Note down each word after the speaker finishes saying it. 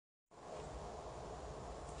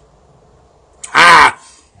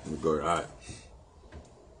Good. All right.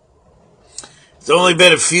 It's only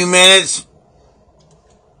been a few minutes.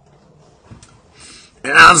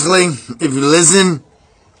 And honestly, if you listen,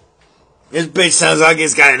 this bitch sounds like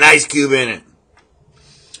it's got an ice cube in it.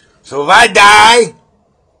 So if I die,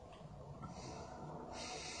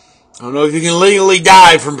 I don't know if you can legally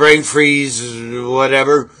die from brain freeze or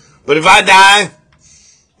whatever, but if I die,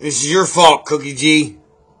 this is your fault, Cookie G.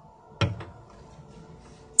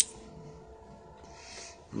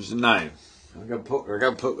 There's a knife. I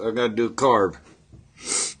gotta do a carb.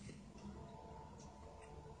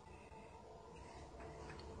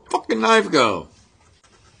 Fucking knife go.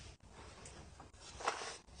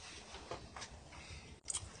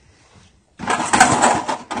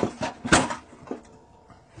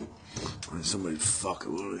 Somebody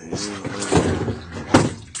fucking with it.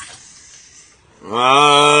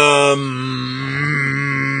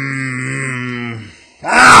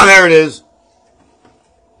 There it is.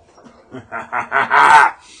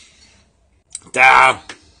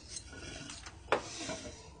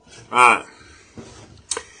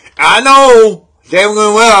 I know damn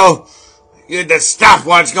good well you had that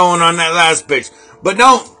stopwatch going on that last bitch. But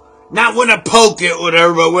not when I poke it,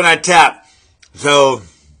 whatever, but when I tap. So,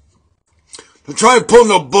 don't try to pull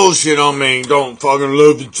no bullshit on me. Don't fucking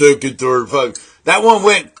love the chicken third. Fuck. That one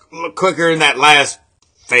went quicker than that last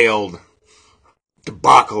failed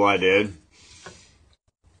debacle I did.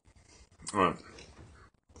 Alright.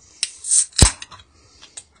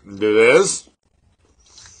 Do this.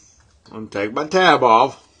 I'm gonna take my tab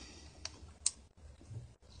off.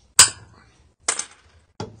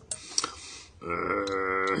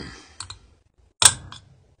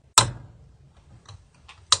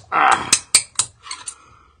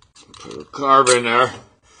 Put a carb in there.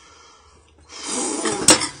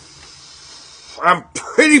 I'm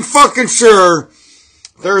pretty fucking sure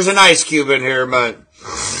there's an ice cube in here, but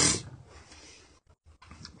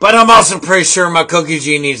I'm also pretty sure my Cookie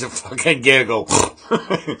G needs a fucking giggle.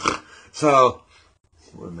 So,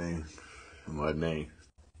 what me?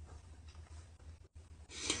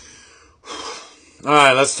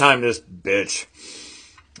 Alright, let's time this bitch.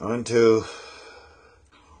 1, 2.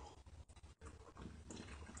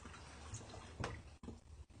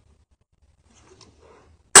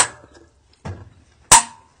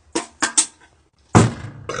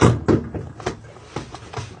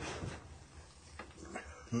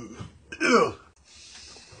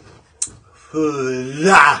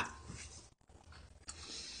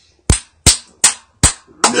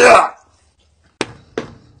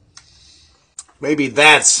 Maybe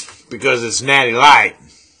that's because it's Natty Light.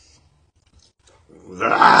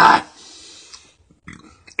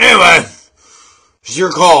 Anyway, it's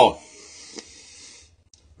your call,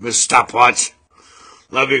 Miss Stopwatch.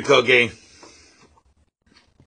 Love you, Cookie.